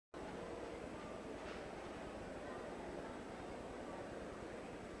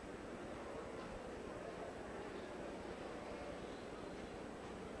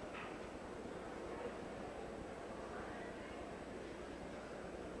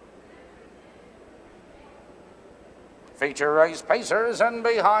Feature race pacers, and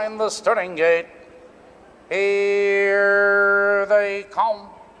behind the starting gate, here they come.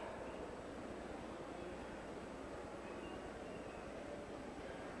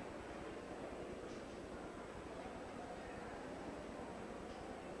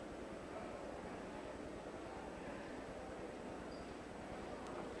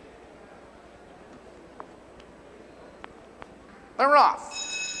 They're off.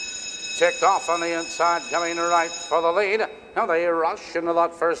 Ticked off on the inside, coming right for the lead. Now they rush into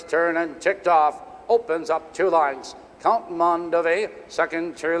that first turn and ticked off. Opens up 2 lengths. Count Mondovie.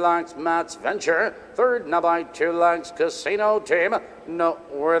 Second 2 lengths, Matt's Venture. Third now by 2 lengths, Casino Team.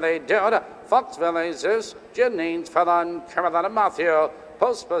 Noteworthy Dude. Foxville Zeus. Janine's Felon, Carolina Matthew.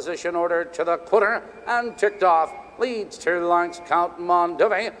 Post position order to the quarter and ticked off. Leads 2 lengths, Count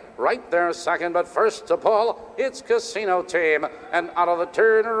Mondovie. Right there second, but first to pull, it's Casino Team. And out of the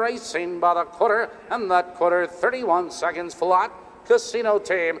turn, racing by the quarter, and that quarter 31 seconds flat. Casino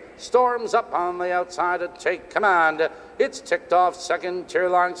Team storms up on the outside to take command. It's ticked off second 2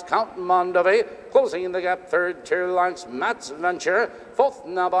 lengths, Count Mondovie. Closing the gap third 2 lengths, Matt's Venture. Fourth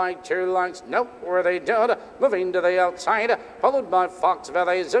now by 2 lengths, Noteworthy Dude. Moving to the outside, followed by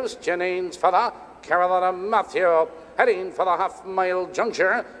Foxville Zeus, Janine's Feather, Carolina Matthew. Heading for the half-mile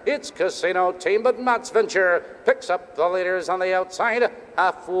juncture, it's Casino Team, but Matt's Venture picks up the leaders on the outside.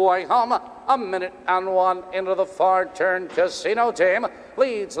 Halfway home, 1 minute and 1 into the far turn. Casino Team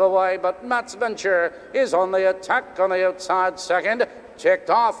leads the way, but Matt's Venture is on the attack on the outside second.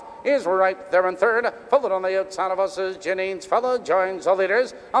 Ticked off is right there in third. Followed on the outside of us is Janine's Fellow, joins the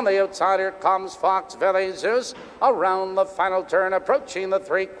leaders. On the outside here comes Foxville Zeus. Around the final turn, approaching the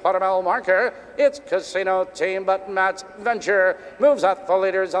 3/4 mile marker, it's Casino Team, but Matt's Venture moves at the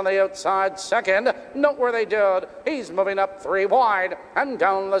leaders on the outside second. Noteworthy Dude, he's moving up 3 wide, and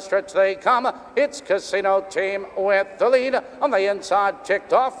down the stretch they come. It's Casino Team with the lead. On the inside,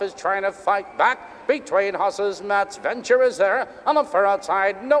 ticked off is trying to fight back. Between horses, Matt's Venture is there. On the far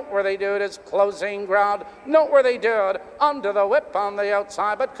outside, Noteworthy Dude is closing ground. Noteworthy Dude under the whip on the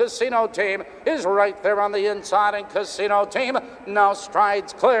outside, but Casino Team is right there on the inside, and Casino Team now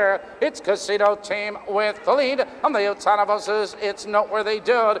strides clear. It's Casino Team with the lead. On the outside of horses, it's Noteworthy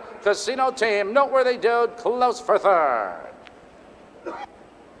Dude. Casino Team, Noteworthy Dude close for third.